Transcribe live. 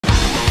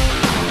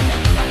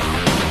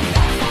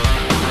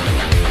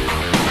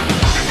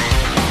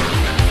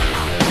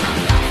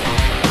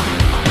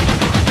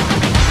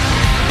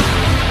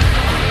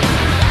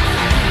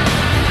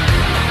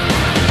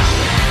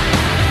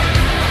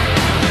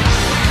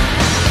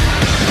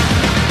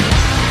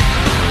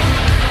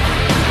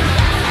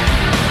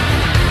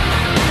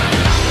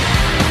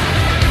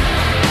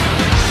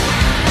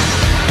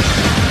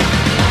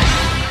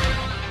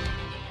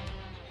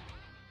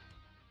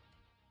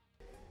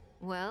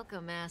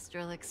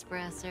astral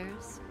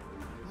expressors.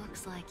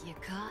 Looks like you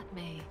caught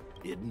me.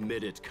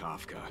 Admit it,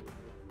 Kafka.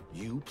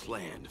 You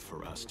planned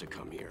for us to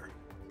come here.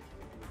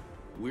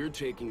 We're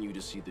taking you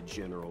to see the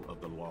General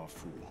of the Law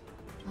Fool.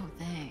 Oh,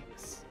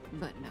 thanks.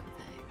 But no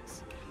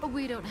thanks.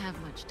 We don't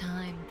have much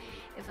time.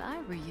 If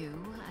I were you,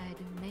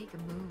 I'd make a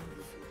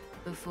move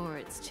before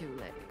it's too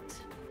late.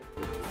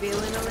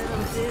 Feeling a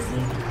little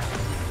dizzy?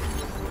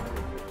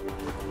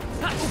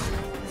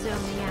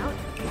 Zoning out?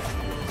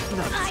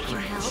 I can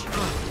help.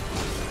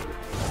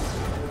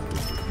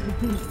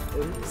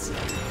 Oops.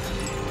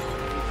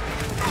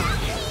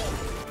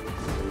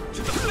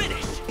 To the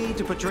finish!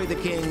 To portray the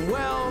king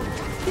well,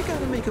 you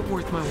gotta make it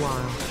worth my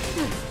while.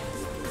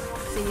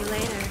 See you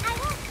later. I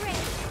won't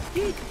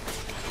break.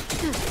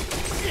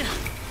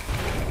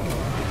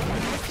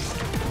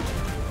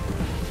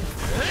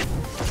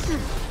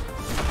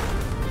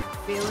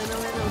 Feeling a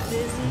little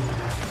dizzy?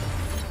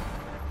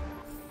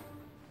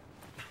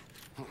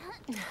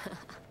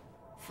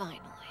 Finally.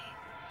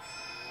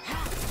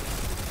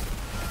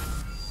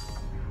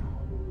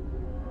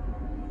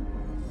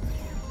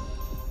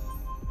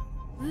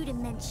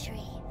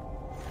 Rudimentary.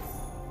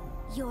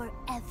 Your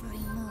every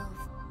move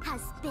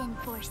has been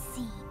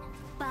foreseen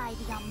by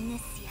the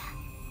Omniscia.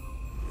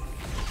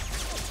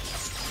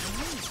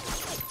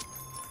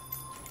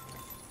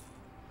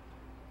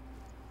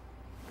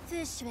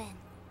 Fushun,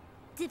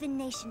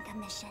 Divination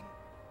Commission.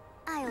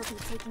 I'll be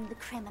taking the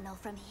criminal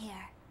from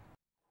here.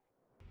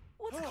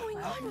 What's going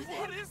on with him?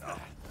 What is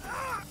that?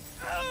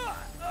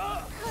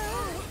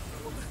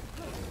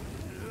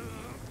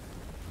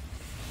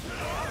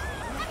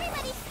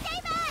 Everybody stay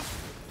back!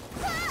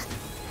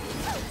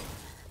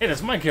 Hey,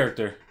 that's my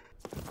character.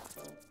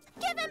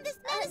 Give him this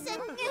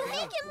medicine and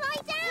make him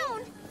lie down!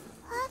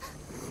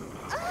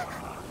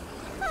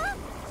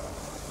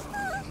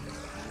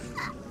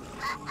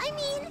 I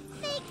mean,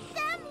 make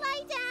them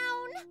lie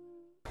down!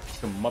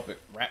 The Muppet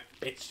rat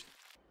bitch.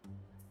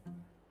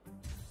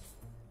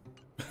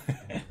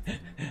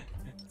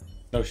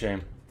 No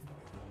shame.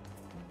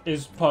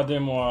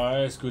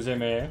 Pardonnez-moi,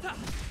 excusez-moi.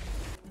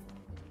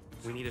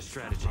 We need a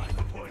strategy.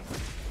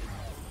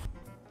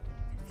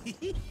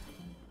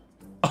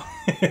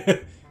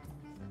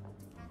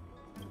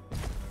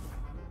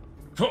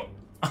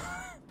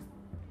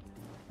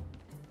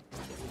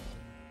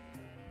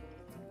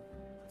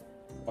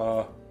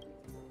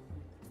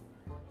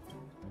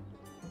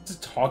 Is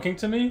it talking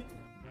to me?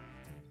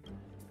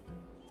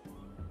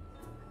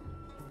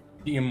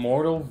 The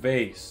immortal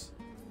vase.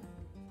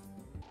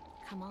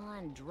 Come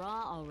on,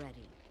 draw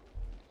already.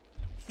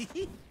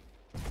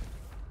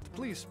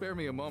 Please spare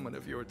me a moment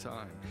of your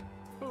time.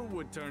 Who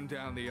would turn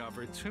down the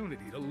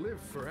opportunity to live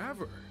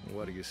forever?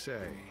 What do you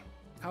say?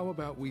 How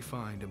about we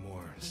find a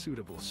more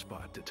suitable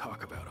spot to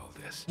talk about all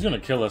this? He's gonna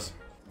kill us.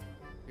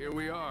 Here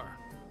we are.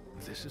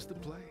 This is the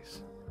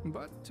place.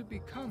 But to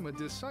become a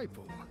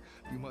disciple,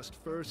 you must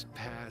first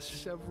pass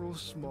several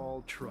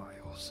small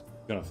trials.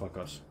 He's gonna fuck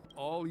us.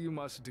 All you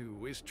must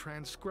do is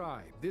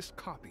transcribe this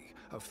copy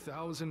of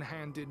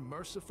Thousand-Handed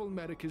Merciful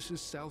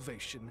Medicus's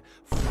Salvation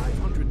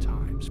 500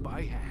 times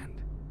by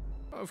hand.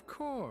 Of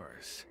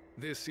course,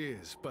 this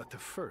is but the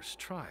first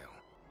trial.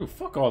 Ooh,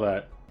 fuck all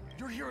that.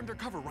 You're here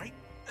undercover, right?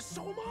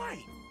 So am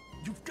I!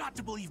 You've got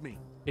to believe me!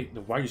 Hey,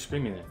 why are you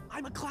screaming that?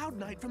 I'm a Cloud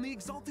Knight from the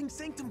Exalting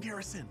Sanctum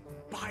Garrison!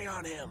 Buy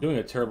on him! Doing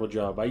a terrible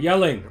job by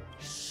yelling.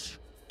 Shh!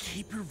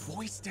 Keep your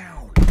voice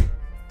down!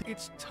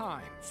 It's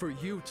time for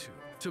you two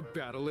to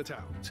battle it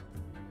out.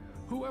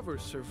 Whoever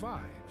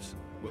survives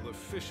will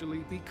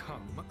officially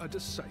become a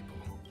disciple.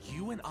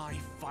 You and I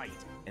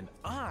fight, and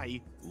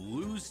I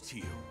lose to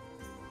you.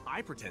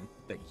 I pretend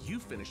that you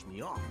finish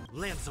me off.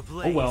 Lance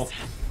ablaze! Oh well.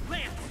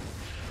 Lance!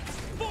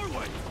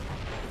 Forward!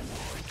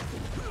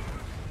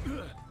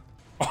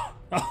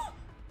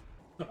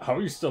 How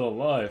are you still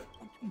alive?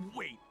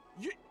 Wait,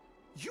 you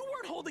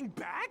weren't holding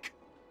back?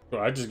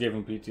 Bro, I just gave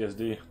him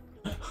PTSD.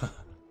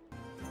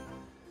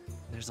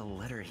 There's a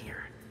letter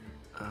here.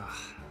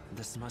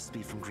 This must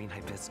be from Green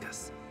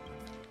Hibiscus.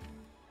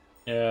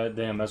 Yeah,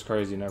 damn, that's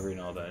crazy. Never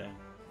reading all that.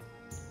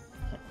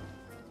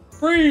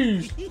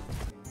 Freeze!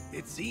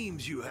 It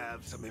seems you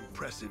have some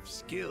impressive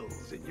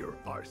skills in your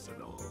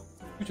arsenal.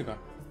 You took off.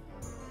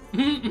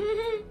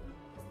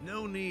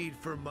 No need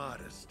for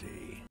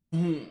modesty.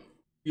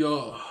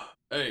 Yo,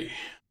 hey.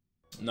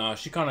 Nah,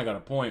 she kind of got a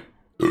point.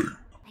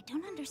 I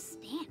don't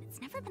understand.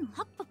 It's never been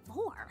locked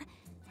before.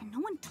 And no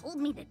one told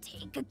me to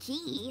take a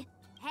key.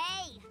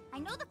 Hey, I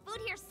know the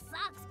food here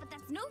sucks, but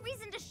that's no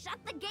reason to shut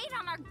the gate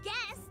on our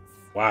guests.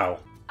 Wow.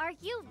 Are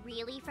you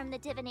really from the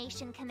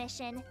Divination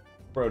Commission?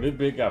 Bro, this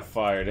bitch got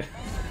fired.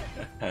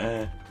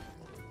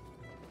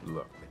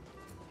 Look,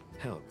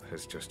 help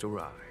has just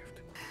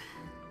arrived.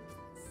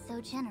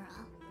 So general.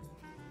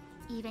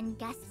 Even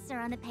guests are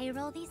on the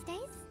payroll these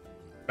days?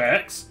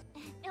 Facts?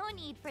 No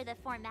need for the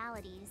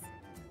formalities.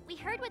 We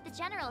heard what the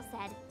general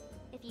said.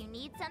 If you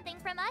need something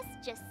from us,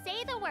 just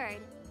say the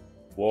word.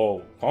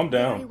 Whoa, calm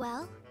down. Very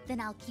well,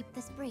 then I'll keep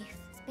this brief.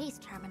 Space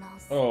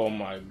terminals. Oh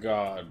my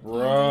god, And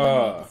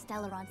bruh. the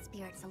Stellaron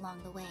spirits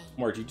along the way.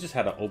 Mark, you just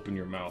had to open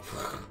your mouth.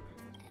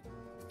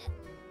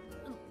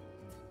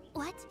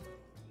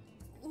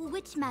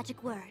 Which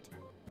magic word?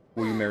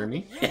 Will you marry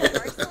me?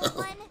 Universal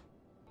one?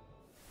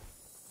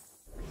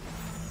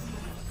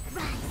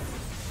 Right.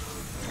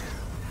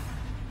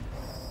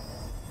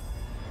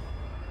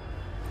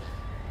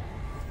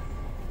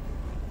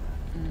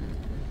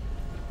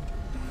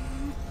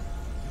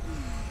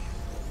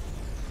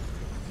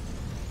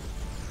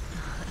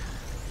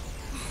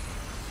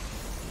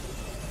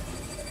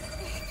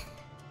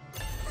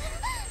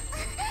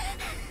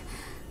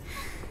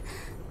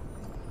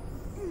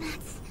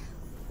 That's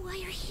why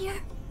you're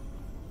here?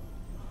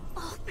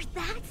 All for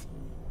that?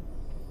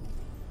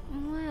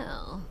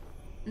 Well,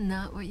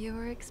 not what you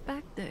were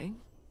expecting.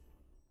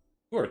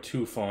 You are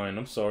too fine.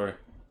 I'm sorry.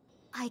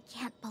 I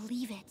can't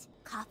believe it.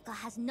 Kafka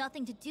has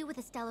nothing to do with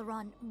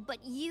Stellaron, but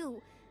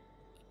you.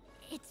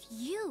 It's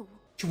you.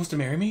 She wants to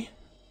marry me?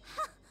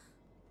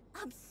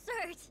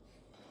 Absurd.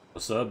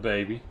 What's up,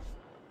 baby?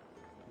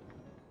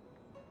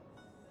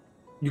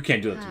 You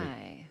can't do that to me.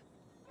 Hi.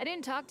 I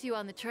didn't talk to you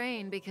on the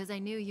train because I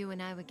knew you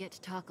and I would get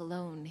to talk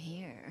alone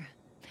here.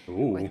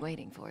 Ooh. Worth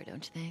waiting for,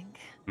 don't you think?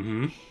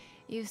 Mm-hmm.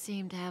 You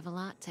seem to have a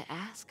lot to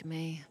ask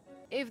me.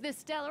 If the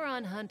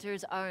Stellaron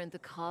hunters aren't the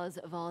cause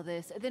of all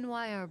this, then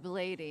why are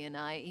Blady and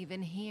I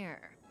even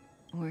here?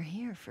 We're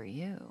here for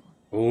you.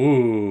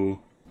 Ooh.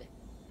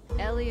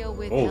 Elio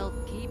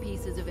withheld key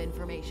pieces of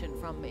information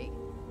from me.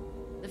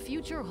 The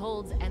future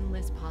holds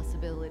endless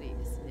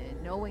possibilities.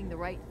 Knowing the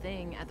right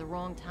thing at the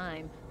wrong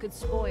time could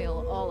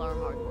spoil all our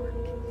hard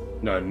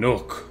work.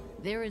 Nanook.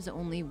 There is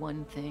only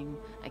one thing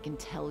I can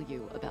tell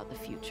you about the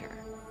future.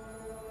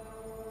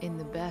 In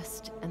the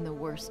best and the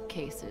worst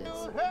cases,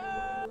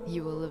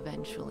 you will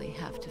eventually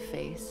have to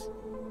face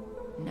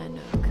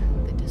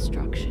Nanook, the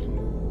destruction.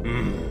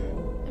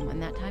 And when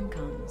that time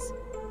comes,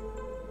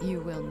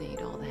 you will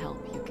need all the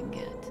help you can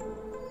get.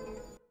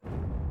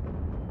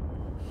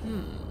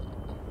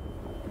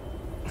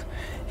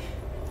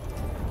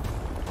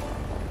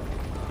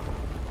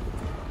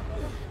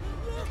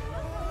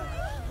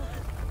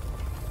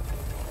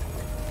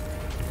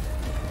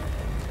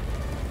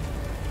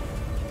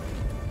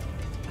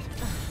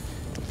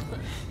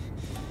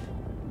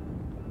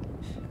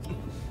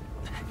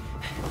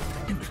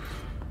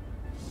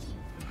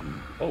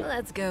 Oh.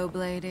 Let's go,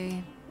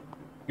 Blady.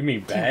 You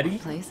mean Two baddie? more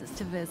places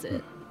to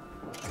visit.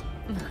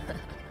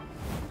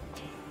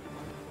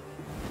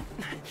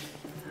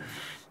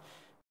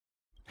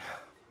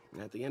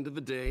 At the end of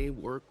the day,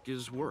 work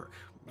is work.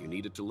 You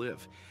need it to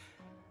live.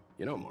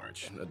 You know,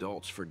 March,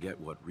 adults forget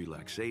what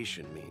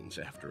relaxation means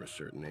after a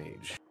certain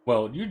age.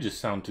 Well, you just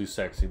sound too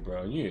sexy,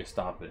 bro. You need to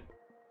stop it.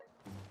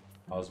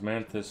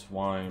 Osmanthus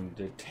wine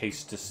did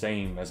taste the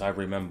same as I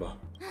remember.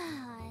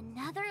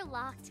 Another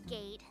locked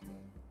gate.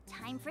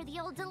 Time for the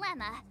old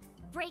dilemma.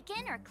 Break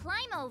in or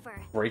climb over?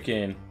 Break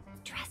in.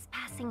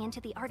 Trespassing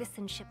into the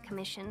Artisanship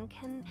Commission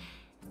can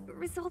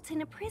result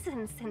in a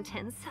prison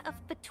sentence of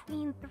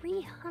between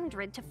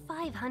 300 to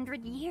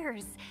 500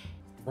 years.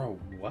 Bro,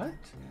 what?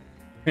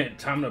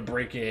 Time to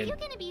break in. You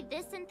gonna be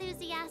this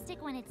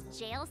enthusiastic when it's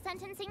jail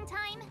sentencing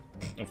time?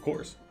 Of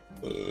course.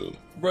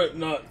 Brett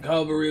Knott,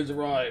 cavalry has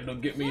arrived.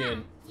 Don't get me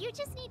in. You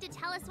just need to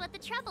tell us what the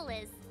trouble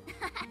is.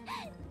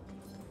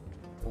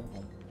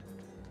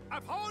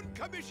 Upon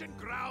commission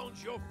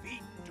grounds your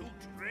feet do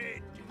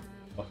tread.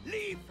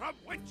 Leave from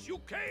whence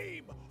you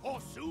came, or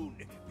soon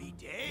be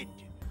dead.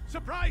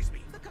 Surprise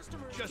me. The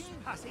customer is Just keen.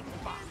 passing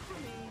by. For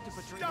me to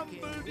portray the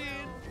Stumbled king.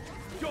 in,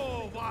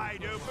 door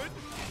wide open.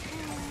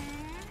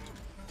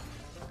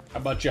 How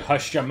about you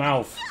hush your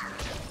mouth?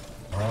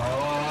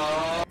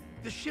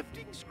 The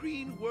shifting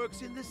screen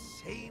works in the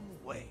same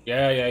way.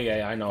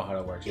 Yeah. I know how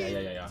that works.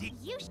 Yeah.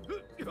 You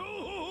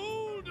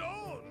Hold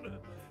on.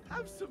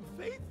 Have some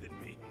faith in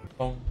me.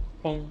 Boom,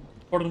 boom,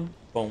 boom,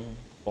 boom,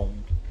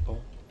 boom, boom,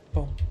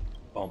 boom,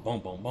 boom, boom, boom,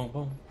 boom,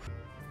 boom.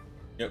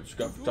 Yep, just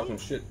got talking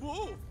shit.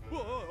 Whoa,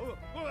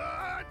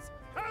 what's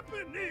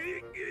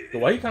happening? So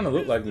why he kind of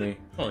look like me?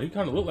 Oh, he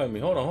kind of look like me.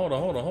 Hold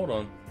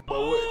on. But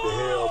what the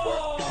hell,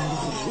 bro?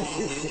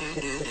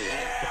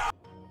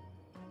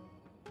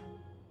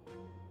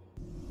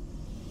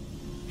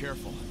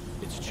 Careful,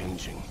 it's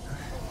changing.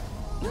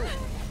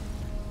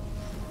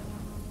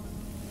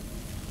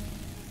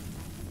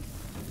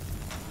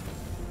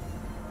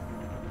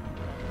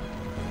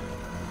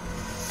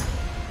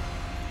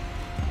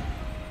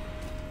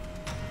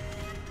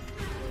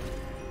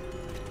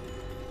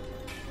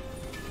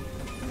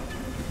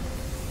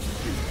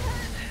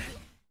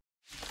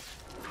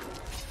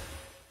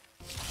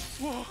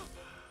 Whoa.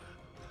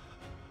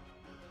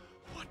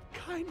 What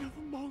kind of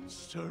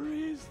monster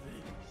is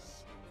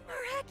this?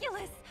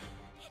 Miraculous!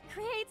 It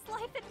creates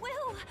life at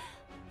will!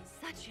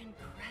 Such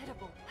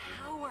incredible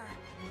power!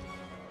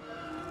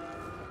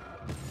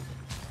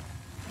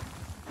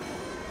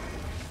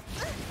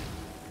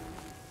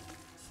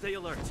 Stay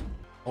alert.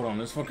 Hold on,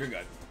 this fucker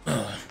got...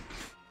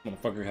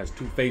 Motherfucker has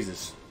 2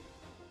 phases.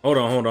 Hold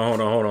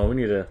on. We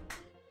need to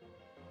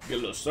get a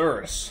little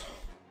serious.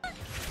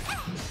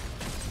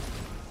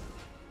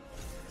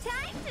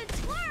 time to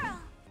twirl.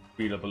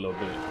 Speed up a little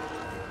bit.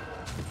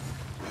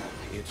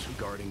 It's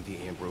guarding the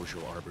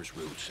ambrosial arbor's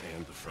roots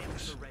and the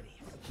furnace. Ready.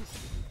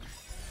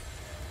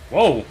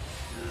 Whoa!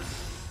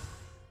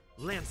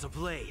 Lance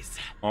ablaze.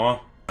 Huh?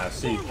 I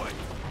see. Forward.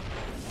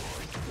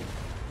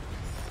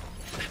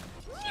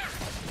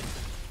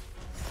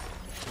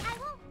 I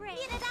won't break.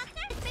 Need a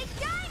doctor? Big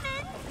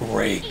diamond!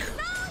 Break. It's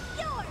all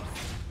yours!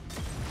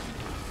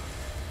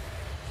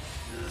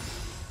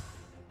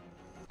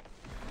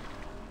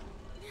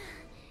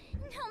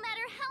 No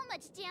matter how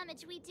much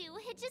damage we do,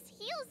 it just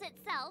heals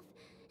itself.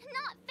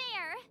 Not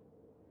fair.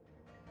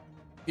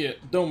 Yeah,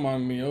 don't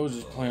mind me. I was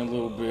just playing a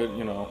little bit,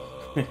 you know.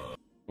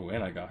 Oh,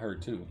 and I got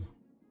hurt too.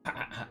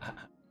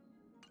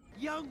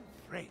 Young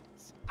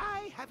friends,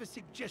 I have a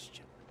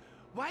suggestion.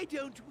 Why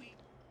don't we...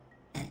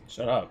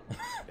 Shut up.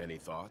 Any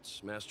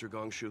thoughts, Master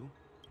Gongshu?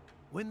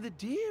 When the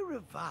deer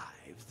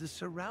revives, the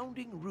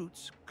surrounding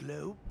roots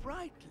glow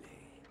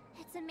brightly.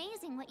 It's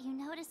amazing what you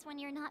notice when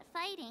you're not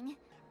fighting.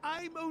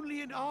 I'm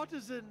only an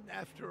artisan,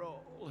 after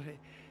all.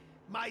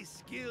 My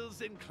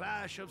skills in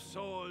Clash of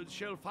Swords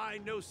shall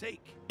find no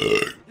sake.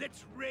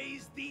 Let's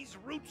raise these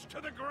roots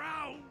to the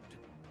ground!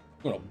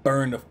 I'm gonna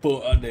burn the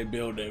foot out they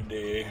build up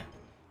there.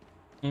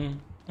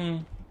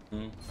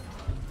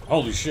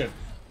 Holy shit.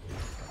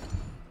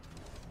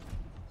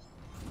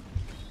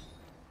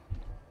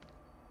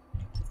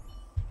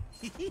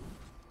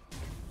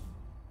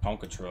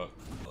 Honka truck.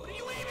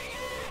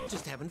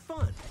 Just having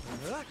fun.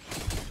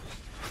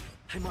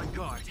 I'm on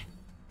guard.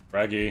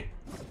 Raggy.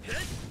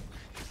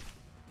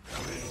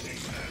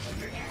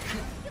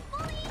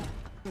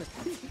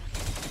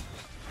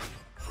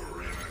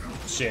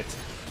 Shit.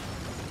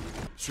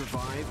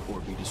 Survive or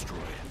be destroyed.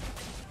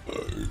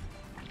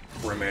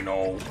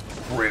 Criminal.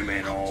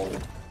 Criminal.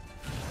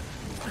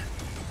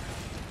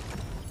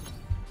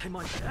 I'm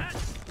on that.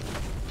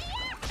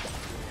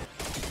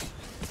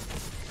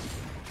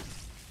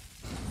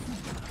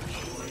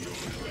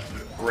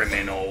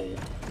 Criminal.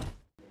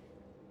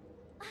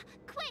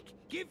 Quick!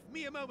 Give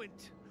me a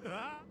moment.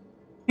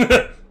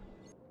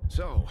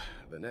 So,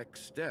 the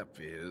next step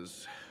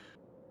is...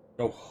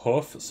 Go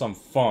hoof some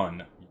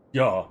fun.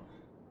 Yeah.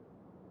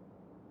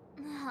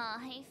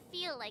 I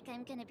feel like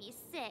I'm gonna be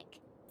sick.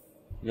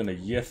 You're gonna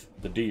yiff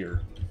the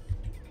deer.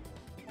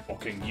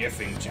 Fucking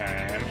yiffing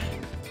time.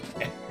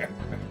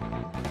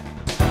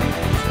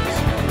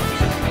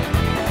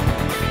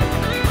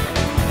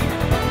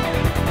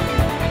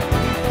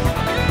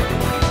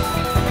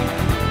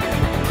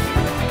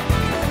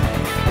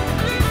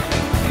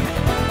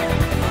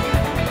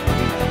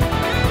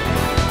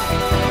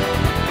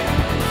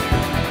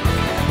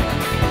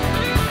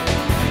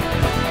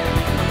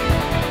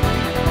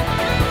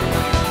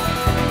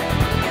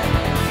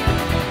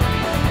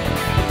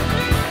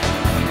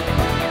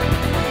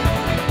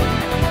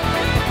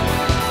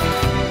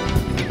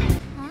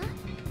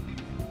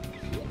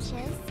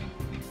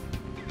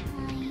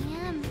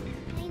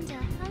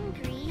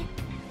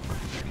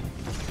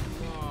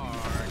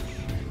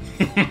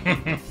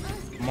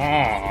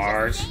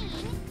 Mars.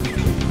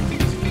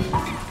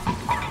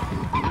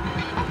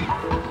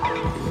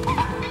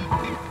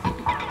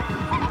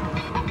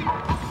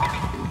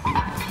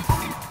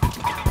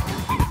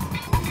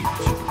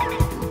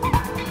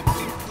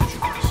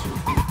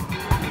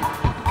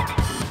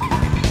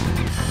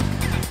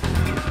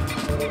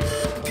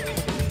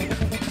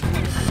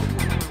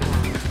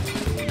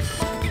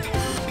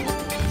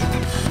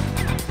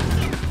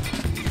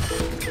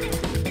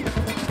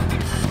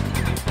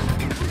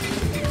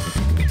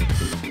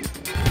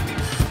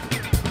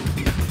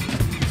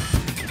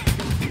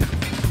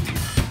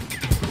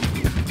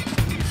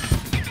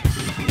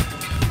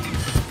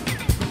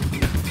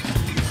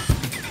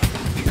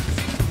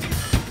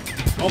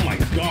 Oh my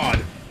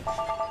god!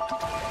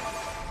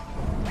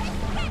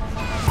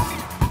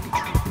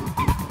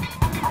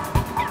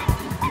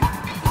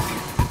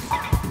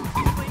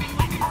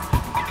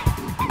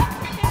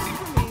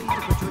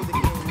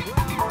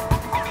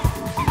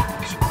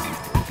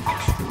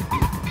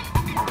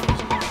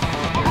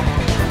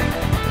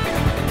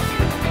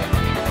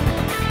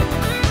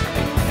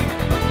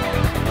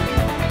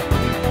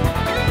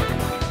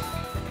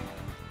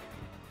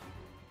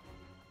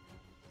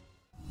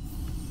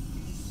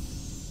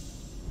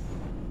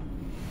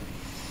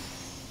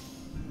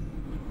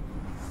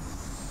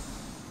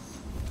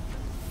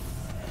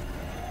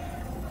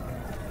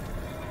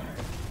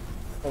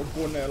 Oh,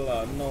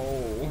 Bonella,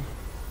 no.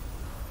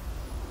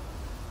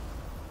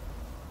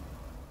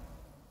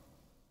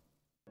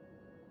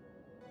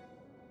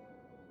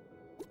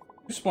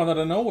 You spawned out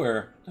of nowhere.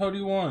 What the hell do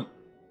you want?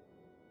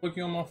 What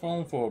you on my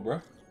phone for,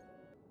 bruh?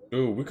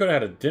 Ooh, we could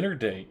have had a dinner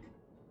date.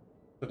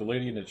 With the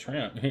lady in the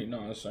tramp. You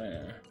know what I'm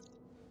saying?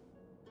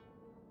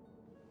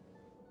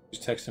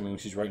 She's texting me when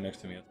she's right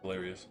next to me. That's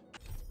hilarious.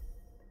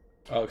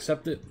 I'll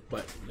accept it,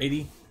 but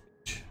lady,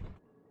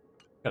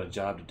 got a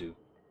job to do.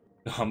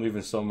 I'm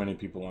leaving so many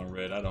people on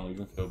red. I don't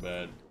even feel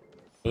bad.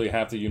 Really,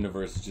 half the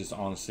universe is just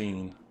on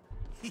scene.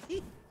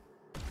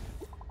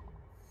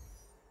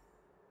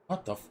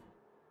 What the f...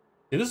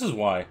 See, this is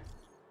why.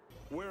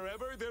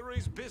 Wherever there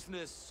is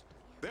business,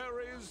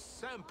 there is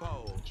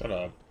Sampo. Shut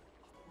up.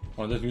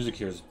 Oh, this music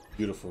here is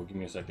beautiful. Give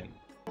me a second.